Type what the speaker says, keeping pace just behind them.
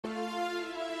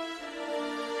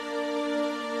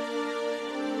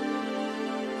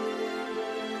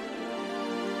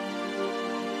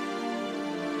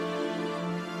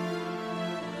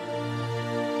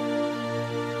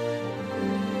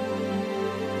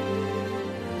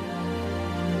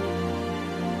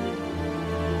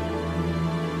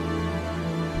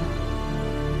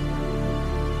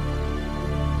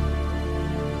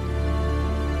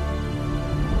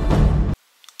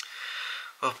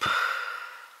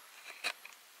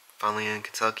Finally in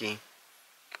Kentucky.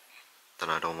 Then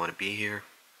I don't want to be here.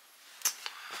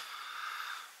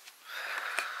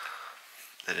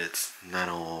 And it's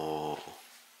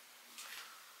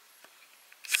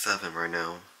 9:07 right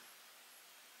now.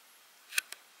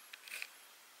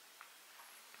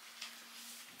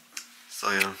 So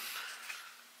yeah.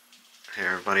 Hey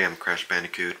everybody, I'm Crash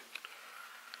Bandicoot.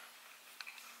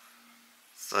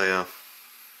 So yeah.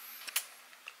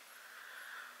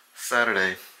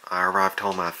 Saturday, I arrived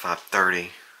home at 5:30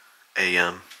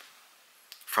 a.m.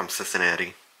 from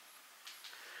Cincinnati.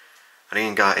 I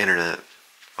didn't got internet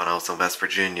when I was in West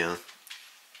Virginia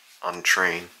on the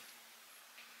train.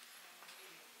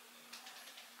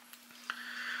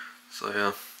 So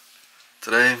yeah,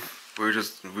 today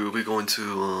we'll be going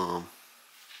to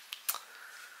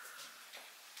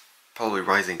probably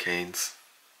Rising Cane's,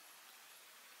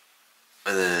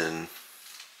 and then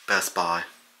Best Buy,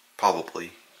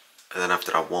 probably, and then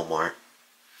after that Walmart,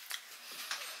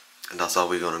 and that's how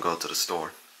we're gonna go to the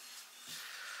store.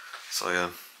 So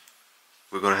yeah,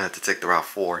 we're gonna have to take the Route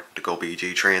 4 to go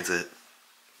BG Transit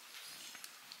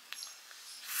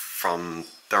from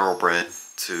Thoroughbred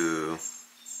to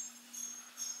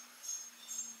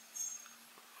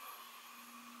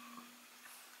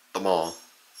the mall,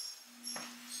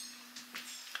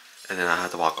 and then I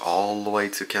had to walk all the way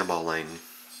to Campbell Lane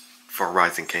for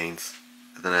Rising Cane's,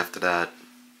 and then after that,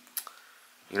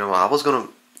 you know, I was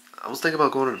thinking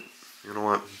about going to, you know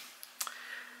what?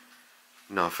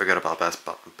 No, forget about Best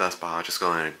Buy. I'll just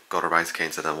go and go to Rising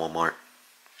Cane's and then Walmart.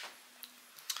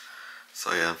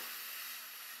 So yeah.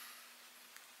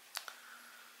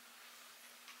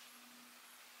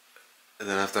 And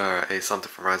then after I ate something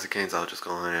from Rising Cane's, I'll just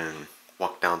go ahead and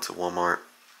walk down to Walmart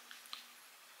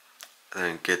and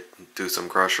then do some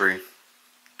grocery.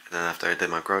 And then after I did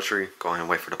my grocery, go ahead and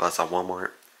wait for the bus at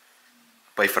Walmart.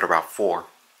 Wait for the Route 4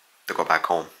 to go back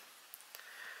home.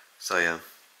 So yeah.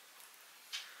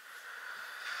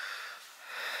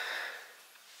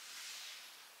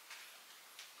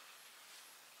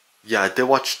 Yeah, I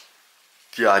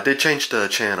did change the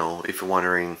channel, if you're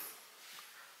wondering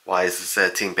why is it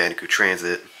said Team Bandicoot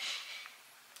Transit.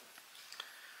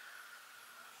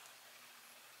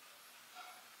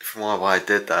 If you wonder why I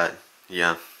did that,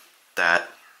 yeah, that.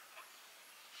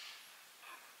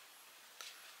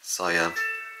 So yeah.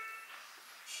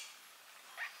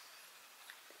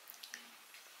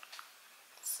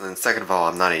 And second of all,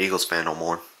 I'm not an Eagles fan no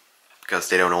more, because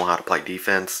they don't know how to play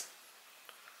defense.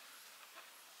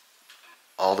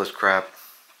 All this crap,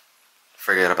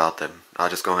 forget about them. I'll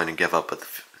just go ahead and give up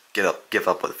with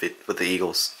the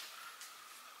Eagles.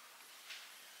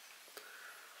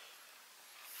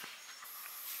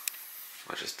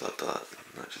 I just thought that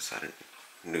I just had a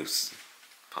news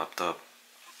popped up.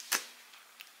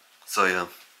 So yeah.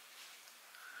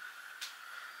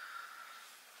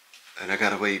 And I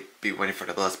gotta be waiting for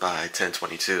the bus by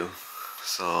 10:22.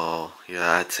 So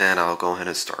yeah, at 10 I'll go ahead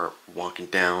and start walking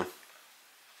down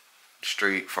the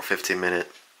street for 15 minutes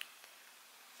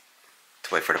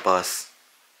to wait for the bus.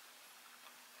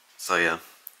 So yeah,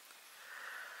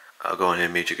 I'll go ahead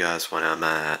and meet you guys when I'm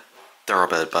at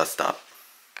Thoroughbred bus stop.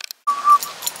 I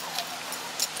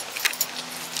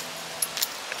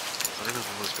don't know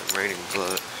if it's been raining,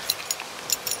 but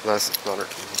last night,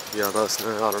 I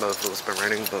don't know if it's been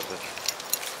raining, but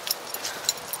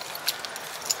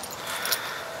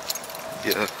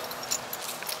yeah.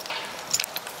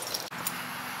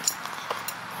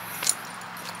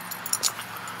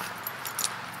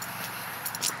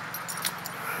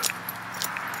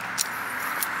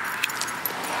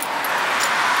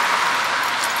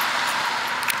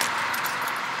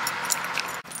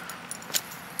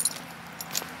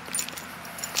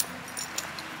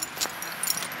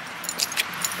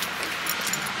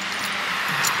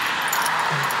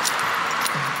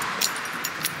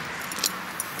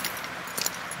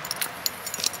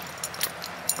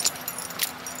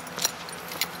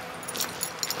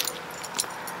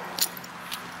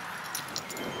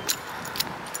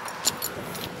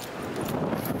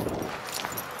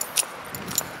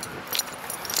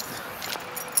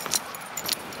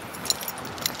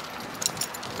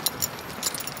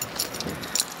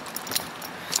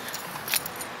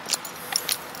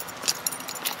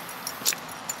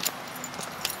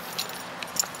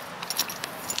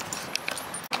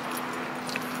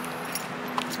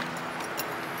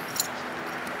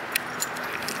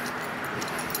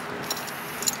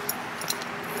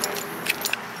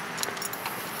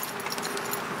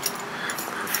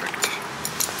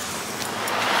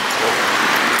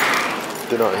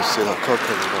 Did not see that car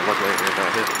coming, but luckily I didn't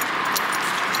got hit.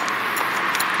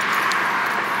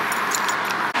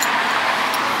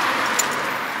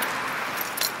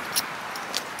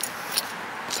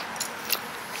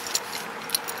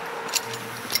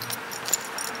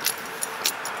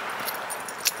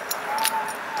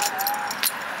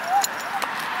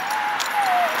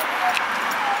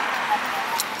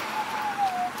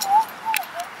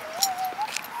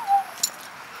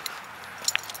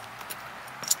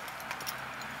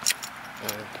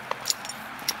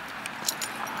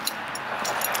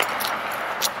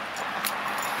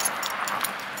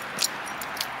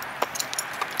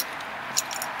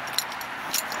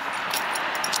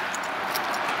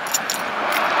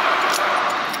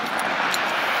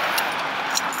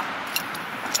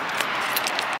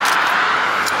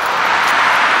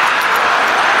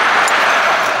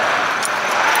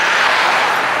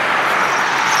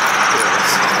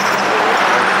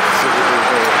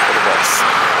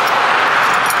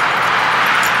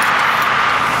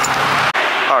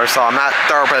 Alright, so I'm at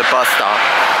Thoroughbred bus stop.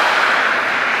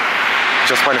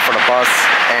 Just waiting for the bus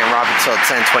and we're up until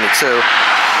 10:22.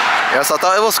 Yeah, so I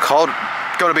thought it was cold,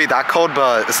 gonna be that cold,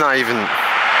 but it's not even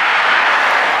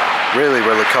really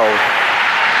cold.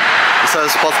 It says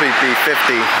it's supposed to be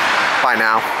 50 by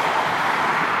now.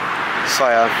 So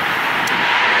yeah.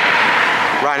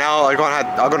 Right now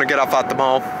I'm gonna get off at the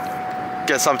mall,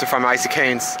 get something from Icy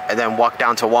Canes, and then walk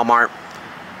down to Walmart,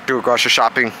 do grocery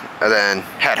shopping, and then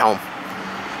head home.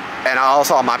 And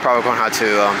I might probably gonna have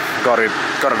to go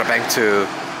to the bank to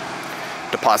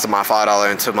deposit my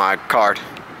 $5 into my card.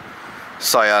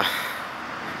 So yeah,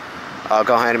 I'll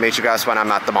go ahead and meet you guys when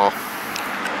I'm at the mall.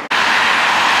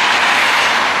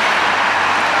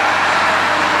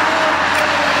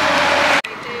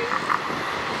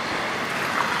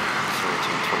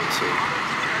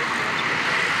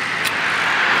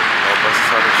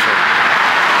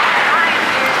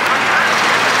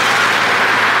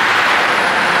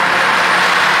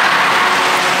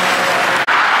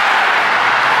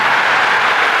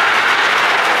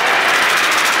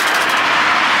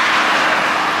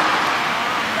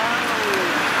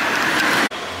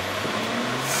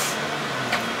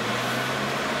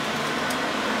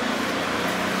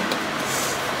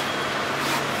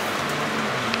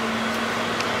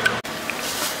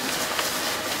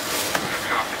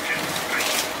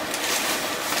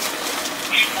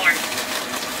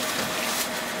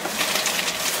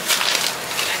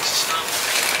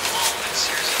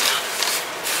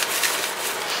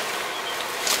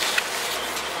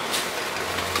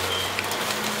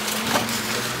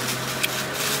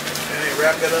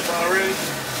 Wrap that up already?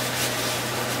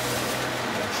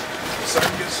 The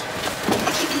circus?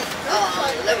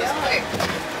 That was quick.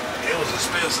 It was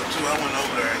expensive too. I went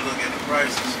over there and looked at the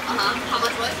prices. How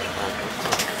much was it?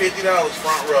 $50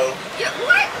 front row. Yeah,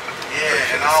 what? Yeah,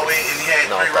 and he had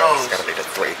 3 rows. Gotta be the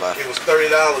 3 left. It was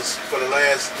 $30 for the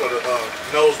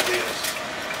nosebleeders.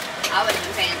 I would have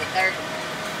been paying the 30.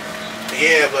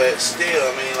 Yeah, but still,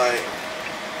 I mean, like,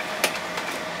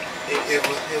 it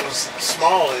was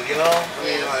small, you know. I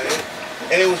mean, like,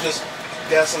 and it was just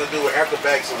got something to do with after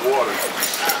bags of water.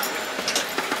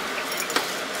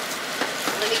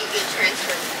 Let me get you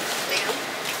transferred down.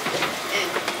 And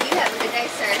you have a good day,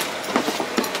 sir.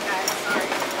 Guys, sorry.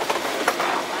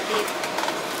 I did.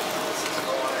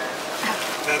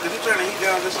 Now, could you turn the heat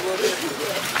down just a little bit?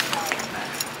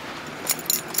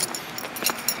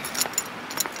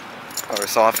 Alright,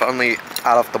 so I'm finally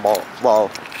out of the mall.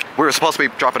 Well, we were supposed to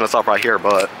be dropping this off right here,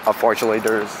 but unfortunately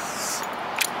there's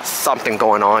something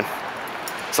going on.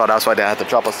 So that's why they had to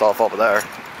drop us off over there.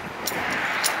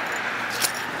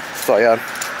 So yeah.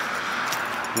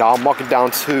 Now I'm walking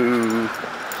down to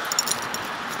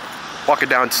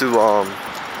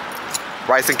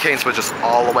Rising Canes, which is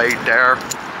all the way there.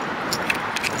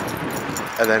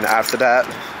 And then after that,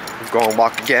 I'm going to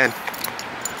walk again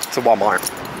to Walmart.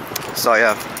 So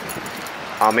yeah.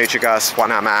 I'll meet you guys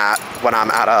when I'm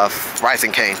out of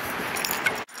Rising Cane.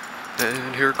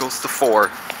 And here goes the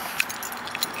 4.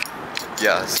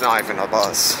 Yeah, it's not even a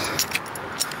bus.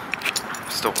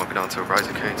 Still walking down to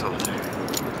Rising Cane, so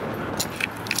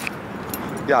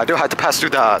yeah, I do have to pass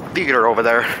through the theater over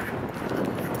there.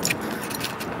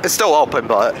 It's still open,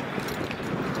 but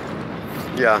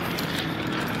yeah.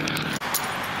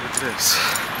 Look at this.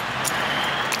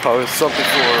 Probably something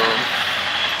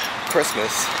for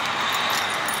Christmas.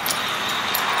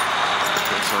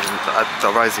 At the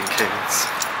Rising Canes,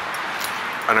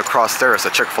 and across there is a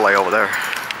Chick-fil-A over there.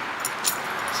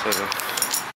 So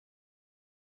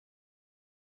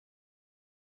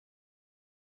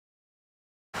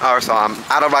alright, so I'm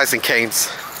out of Rising Canes,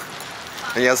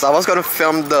 and yes, I was gonna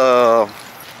film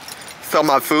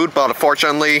my food, but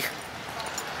unfortunately,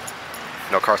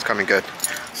 no car's coming good.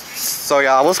 So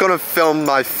yeah, I was gonna filming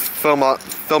my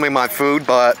food,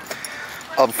 but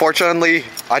unfortunately,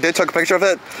 I did take a picture of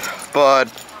it, but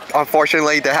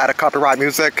unfortunately they had a copyright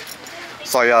music.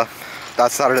 So yeah, I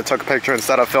decided to take a picture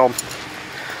instead of film,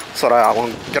 so that I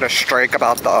won't get a strike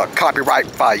about the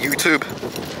copyright by YouTube,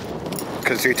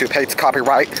 because YouTube hates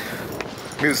copyright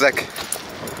music.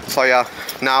 So yeah,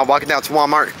 now I'm walking down to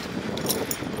Walmart.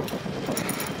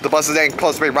 The bus is ain't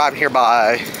supposed to be arriving here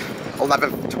by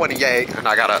 11:28, and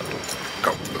I gotta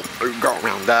go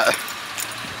around that.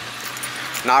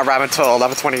 Not arriving until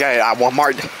 11:28 at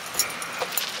Walmart.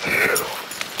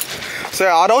 So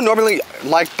yeah, I don't normally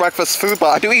like breakfast food, but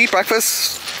I do eat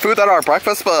breakfast food that are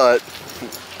breakfast, but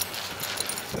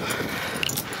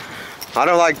I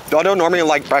don't normally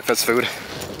like breakfast food.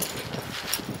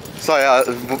 So yeah,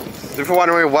 if you're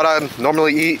wondering what I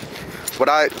normally eat, what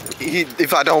I eat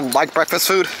if I don't like breakfast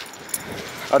food,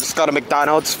 I just got a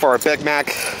McDonald's for a Big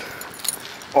Mac,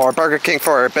 Or Burger King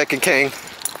for a Bacon King.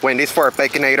 Wendy's for a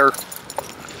Baconator.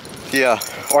 Yeah,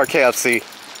 or KFC.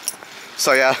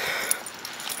 So yeah.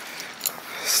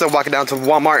 Still walking down to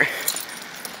Walmart.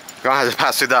 Gonna have to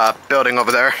pass through the building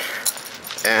over there.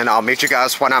 And I'll meet you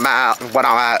guys when I'm at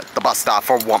the bus stop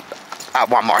for at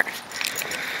Walmart.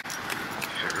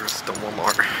 Here's the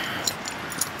Walmart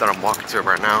that I'm walking to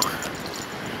right now.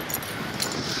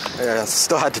 Yeah, I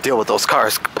still had to deal with those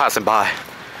cars passing by.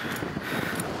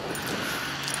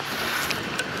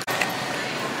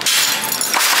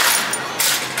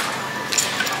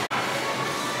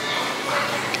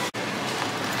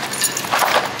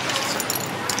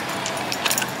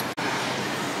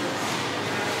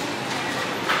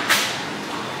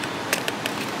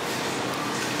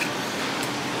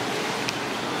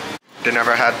 They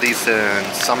never had these in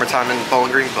summertime in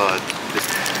Bowling Green, but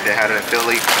they had it in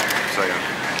Philly, so yeah.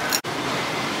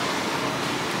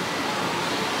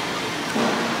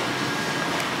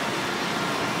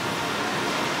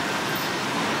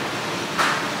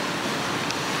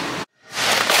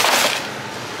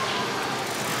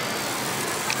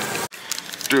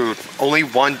 Dude, only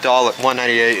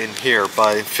 $1.98 in here,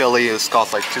 but in Philly it's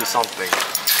cost like $2 something.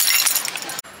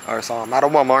 Alright, so I'm at a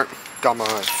Walmart, got my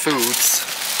foods.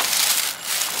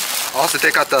 I also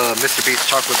take out the Mr. Beast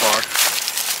chocolate bar.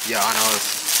 Yeah, I know,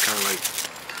 it's kind of like,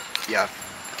 yeah.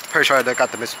 Pretty sure I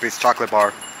got the Mr. Beast chocolate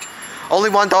bar. Only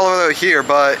 $1 here,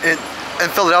 but in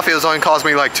Philadelphia it's only cost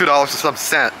me like $2 and some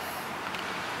cent.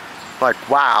 Like,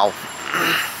 wow.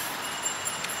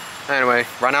 Anyway,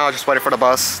 right now I'm just waiting for the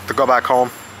bus to go back home.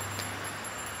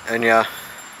 And yeah,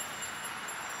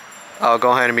 I'll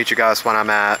go ahead and meet you guys when I'm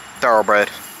at Thoroughbred.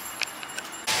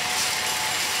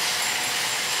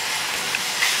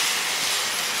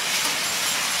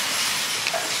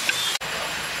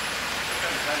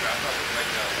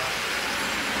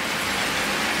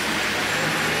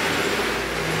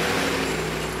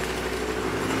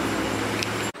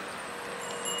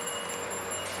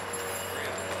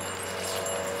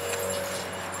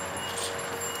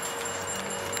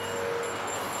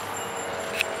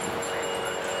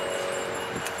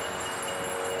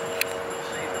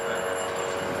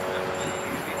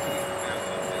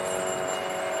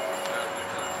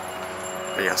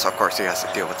 But yes, of course he has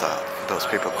to deal with those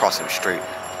people crossing the street.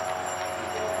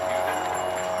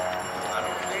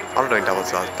 I don't think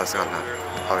that's gonna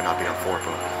probably not be on 4,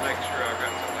 but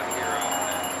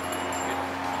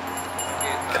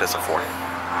it is a 4.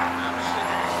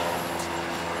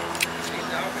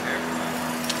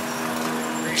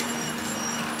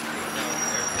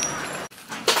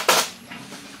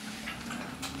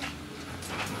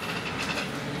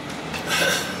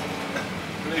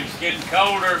 It's getting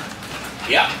colder.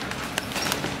 Yep.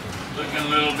 Looking a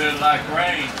little bit like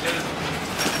rain, too.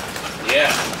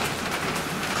 Yeah.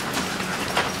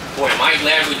 Boy, am I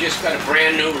glad we just got a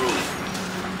brand new roof.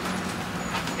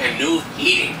 And new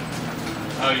heating.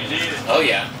 Oh, you did? Oh,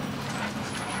 yeah.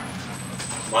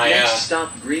 My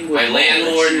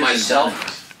landlord and myself.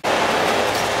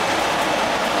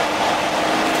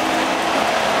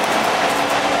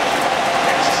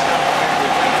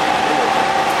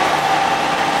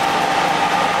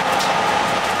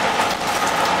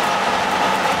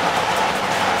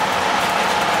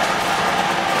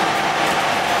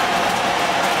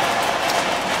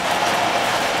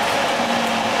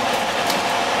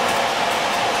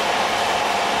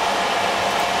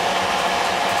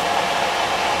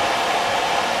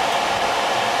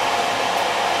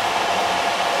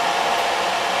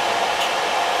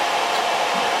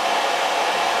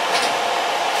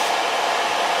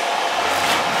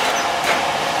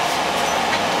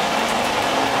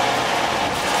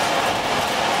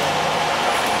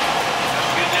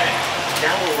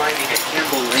 Now arriving at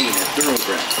Campbell Lane at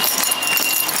Thoroughbred.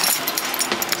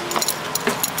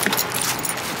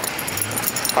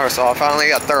 Alright, so I finally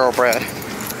got Thoroughbred.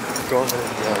 Go ahead and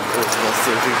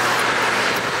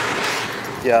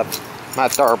yeah, I'm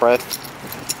at Thoroughbred.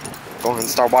 Go ahead and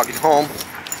start walking home.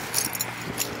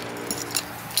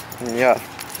 And yeah,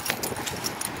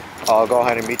 I'll go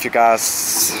ahead and meet you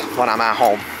guys when I'm at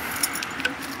home.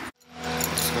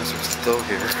 These guys are still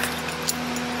here. Just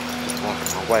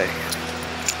walking my way.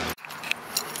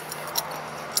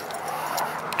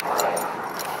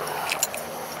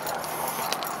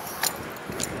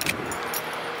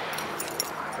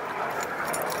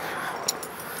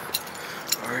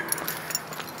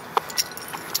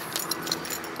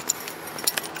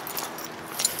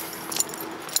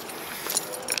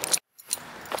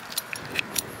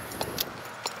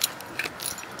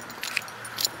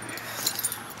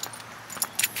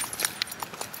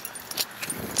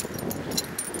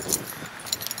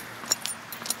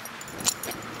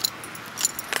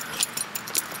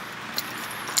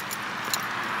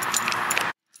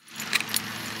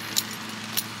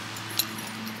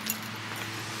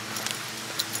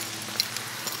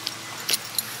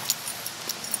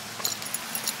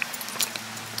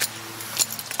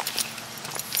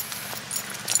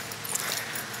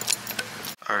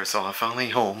 Alright, so I'm finally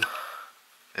home.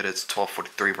 It is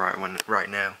 12:43 right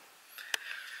now.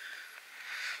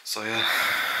 So yeah,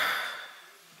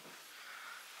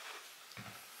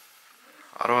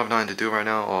 I don't have nothing to do right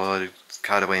now. I'll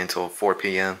kind of wait until 4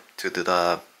 p.m. to do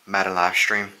the Madden live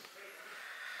stream.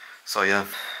 So yeah,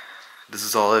 this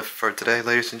is all it for today,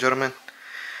 ladies and gentlemen.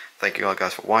 Thank you all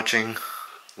guys for watching.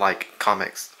 Like,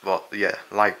 comment,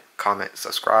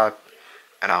 subscribe,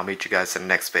 and I'll meet you guys in the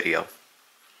next video.